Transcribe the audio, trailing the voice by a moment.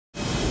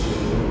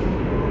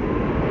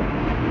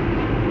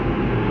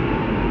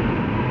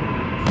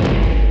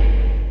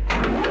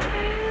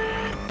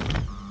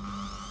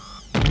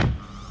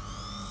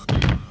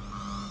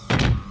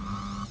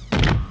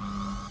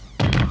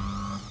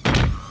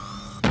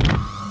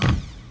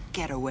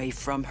Get away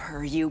from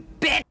her, you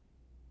bitch!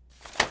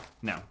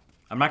 No,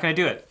 I'm not gonna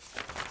do it.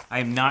 I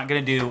am not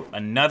gonna do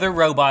another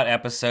robot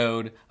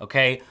episode,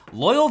 okay?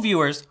 Loyal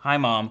viewers, hi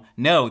mom,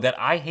 know that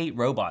I hate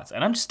robots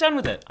and I'm just done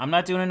with it. I'm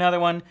not doing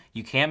another one.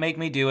 You can't make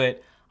me do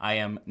it. I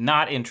am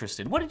not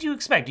interested. What did you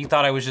expect? You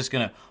thought I was just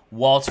gonna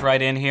waltz right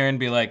in here and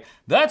be like,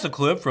 that's a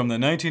clip from the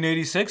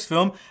 1986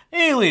 film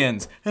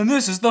Aliens, and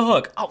this is the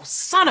hook. Oh,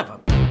 son of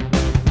a...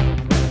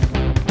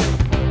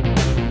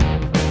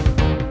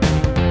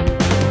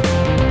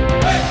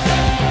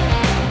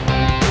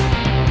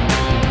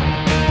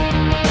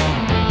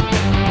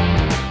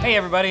 Hey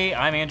everybody,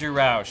 I'm Andrew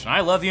Roush, and I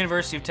love the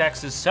University of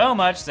Texas so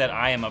much that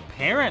I am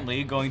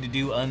apparently going to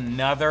do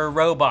another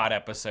robot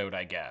episode,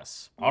 I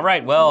guess. All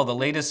right, well, the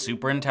latest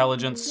super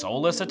intelligent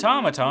soulless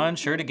automaton,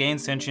 sure to gain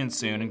sentience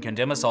soon and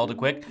condemn us all to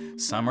quick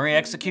summary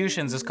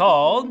executions, is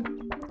called...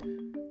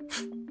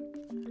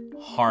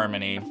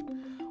 Harmony.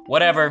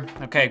 Whatever.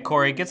 Okay,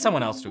 Corey, get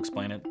someone else to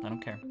explain it. I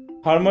don't care.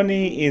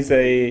 Harmony is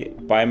a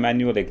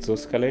bimanual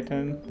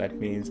exoskeleton. That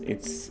means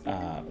it's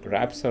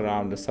wraps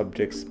around the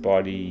subject's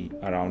body,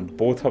 around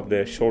both of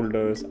their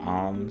shoulders,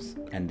 arms,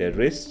 and their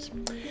wrists.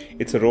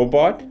 It's a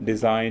robot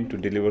designed to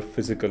deliver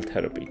physical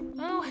therapy.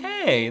 Oh,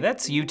 hey,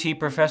 that's UT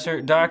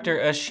professor Dr.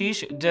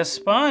 Ashish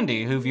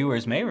Deshpande, who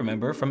viewers may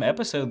remember from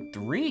episode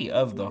 3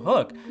 of The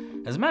Hook.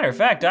 As a matter of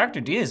fact, Dr.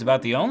 D is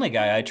about the only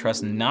guy I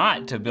trust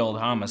not to build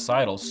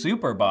homicidal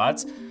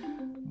superbots.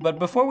 But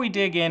before we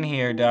dig in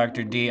here,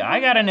 Dr. D, I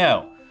gotta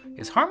know,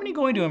 is Harmony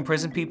going to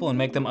imprison people and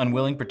make them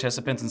unwilling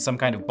participants in some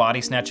kind of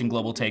body-snatching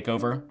global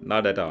takeover?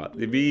 Not at all.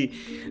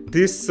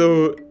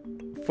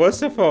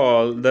 First of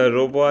all, the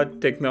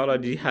robot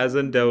technology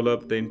hasn't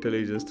developed the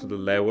intelligence to the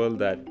level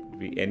that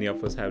any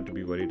of us have to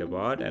be worried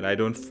about, and I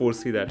don't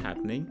foresee that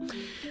happening.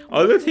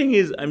 Other thing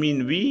is,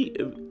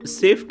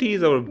 safety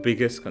is our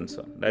biggest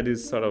concern. That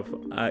is sort of,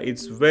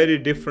 it's very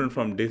different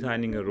from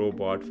designing a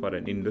robot for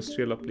an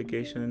industrial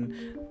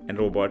application and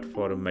robot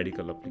for a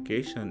medical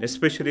application,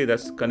 especially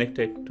that's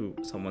connected to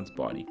someone's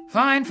body.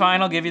 Fine,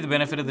 I'll give you the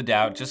benefit of the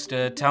doubt. Just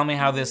tell me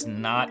how this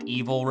not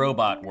evil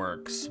robot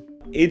works.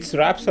 It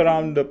wraps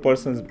around the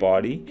person's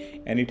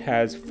body and it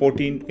has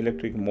 14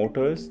 electric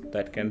motors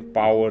that can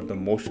power the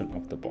motion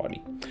of the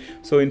body.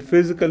 So in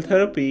physical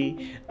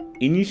therapy,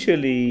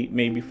 initially,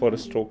 maybe for a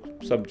stroke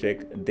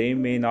subject, they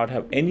may not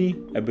have any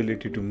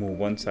ability to move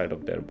one side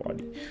of their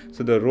body.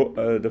 So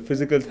the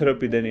physical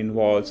therapy then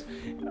involves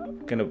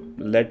kind of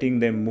letting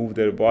them move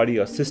their body,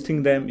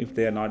 assisting them if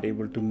they are not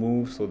able to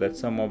move, so that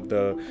some of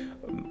the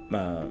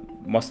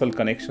muscle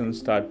connections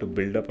start to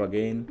build up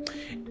again.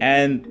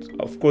 And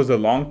of course, the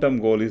long-term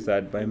goal is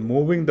that by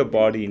moving the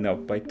body enough,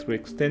 through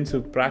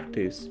extensive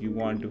practice, you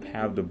want to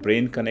have the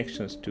brain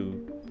connections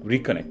to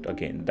reconnect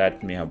again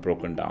that may have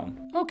broken down.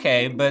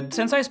 Okay, but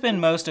since I spend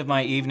most of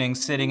my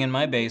evenings sitting in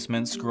my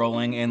basement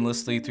scrolling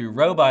endlessly through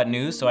robot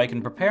news so I can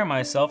prepare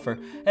myself for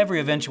every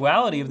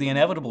eventuality of the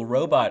inevitable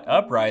robot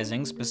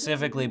uprising,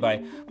 specifically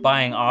by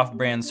buying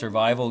off-brand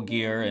survival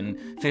gear and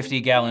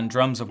 50-gallon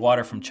drums of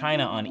water from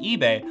China on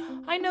eBay,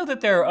 I know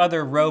that there are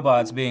other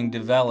robots being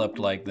developed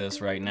like this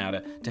right now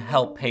to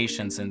help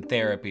patients in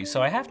therapy.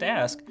 So I have to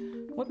ask,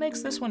 what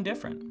makes this one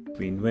different?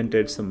 We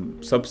invented some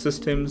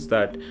subsystems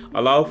that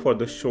allow for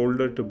the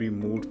shoulder to be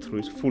moved through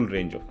its full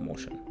range of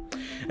motion.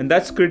 And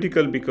that's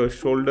critical because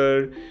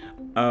shoulder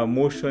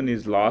motion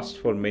is lost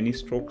for many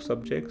stroke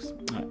subjects.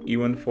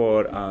 Even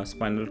for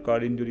spinal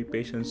cord injury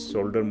patients,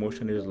 shoulder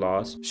motion is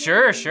lost.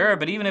 Sure,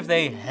 but even if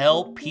they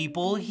help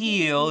people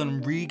heal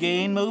and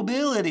regain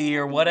mobility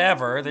or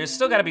whatever, there's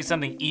still gotta be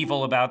something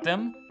evil about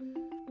them.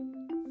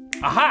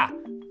 Aha!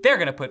 They're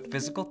gonna put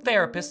physical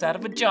therapists out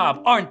of a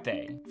job, aren't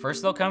they?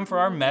 First they'll come for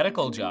our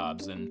medical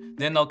jobs, and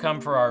then they'll come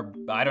for our,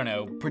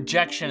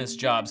 projectionist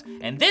jobs,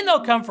 and then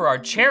they'll come for our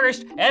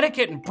cherished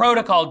etiquette and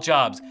protocol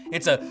jobs.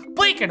 It's a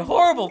bleak and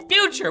horrible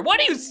future. What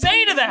do you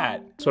say to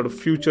that? Sort of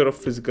future of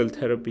physical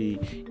therapy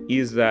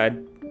is that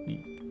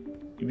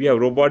we have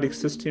robotic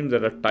systems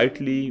that are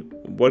tightly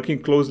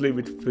working closely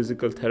with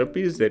physical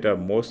therapists that are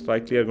most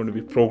likely are going to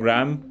be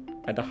programmed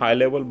at a high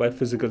level by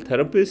physical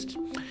therapists.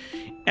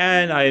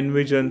 And I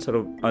envision sort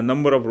of a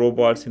number of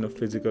robots in a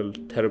physical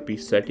therapy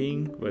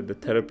setting where the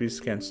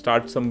therapist can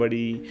start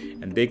somebody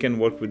and they can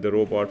work with the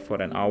robot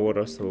for an hour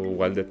or so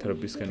while the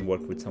therapist can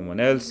work with someone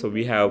else. So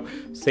we have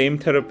same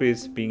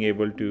therapists being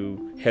able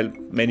to help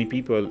many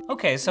people.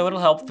 Okay, so it'll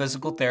help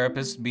physical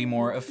therapists be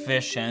more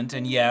efficient,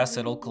 and yes,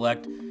 it'll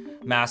collect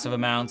massive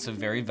amounts of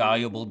very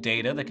valuable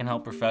data that can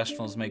help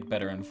professionals make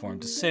better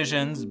informed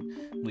decisions,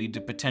 lead to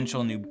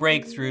potential new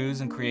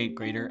breakthroughs, and create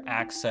greater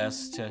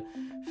access to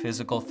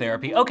physical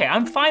therapy. Okay,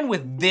 I'm fine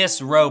with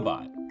this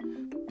robot.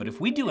 But if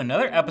we do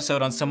another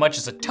episode on so much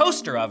as a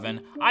toaster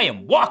oven, I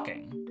am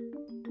walking.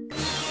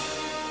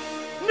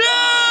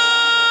 No!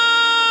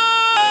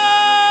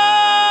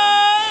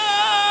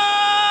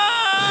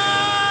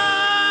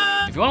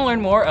 If you want to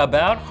learn more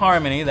about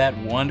Harmony, that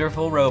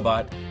wonderful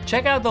robot,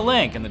 check out the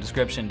link in the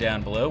description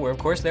down below, where of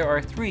course there are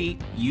 3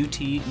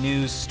 UT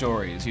news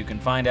stories. You can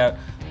find out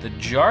the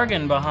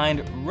jargon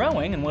behind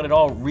rowing and what it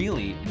all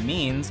really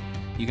means.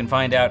 You can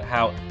find out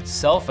how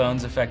cell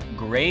phones affect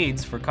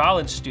grades for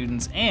college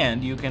students,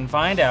 and you can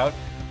find out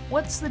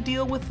what's the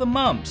deal with the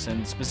mumps,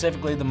 and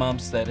specifically the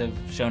mumps that have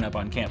shown up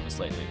on campus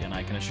lately, and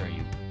I can assure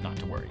you not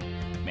to worry.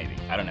 Maybe,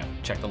 I don't know,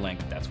 check the link,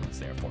 that's what it's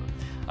there for.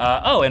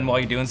 Oh, and while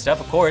you're doing stuff,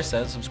 of course,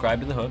 subscribe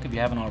to The Hook if you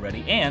haven't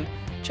already, and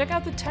check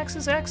out the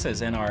Texas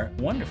Exes and our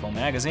wonderful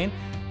magazine,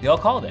 The All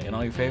Call Day, and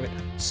all your favorite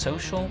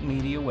social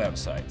media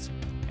websites.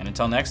 And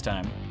until next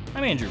time,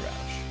 I'm Andrew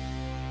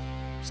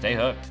Roush. Stay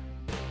hooked.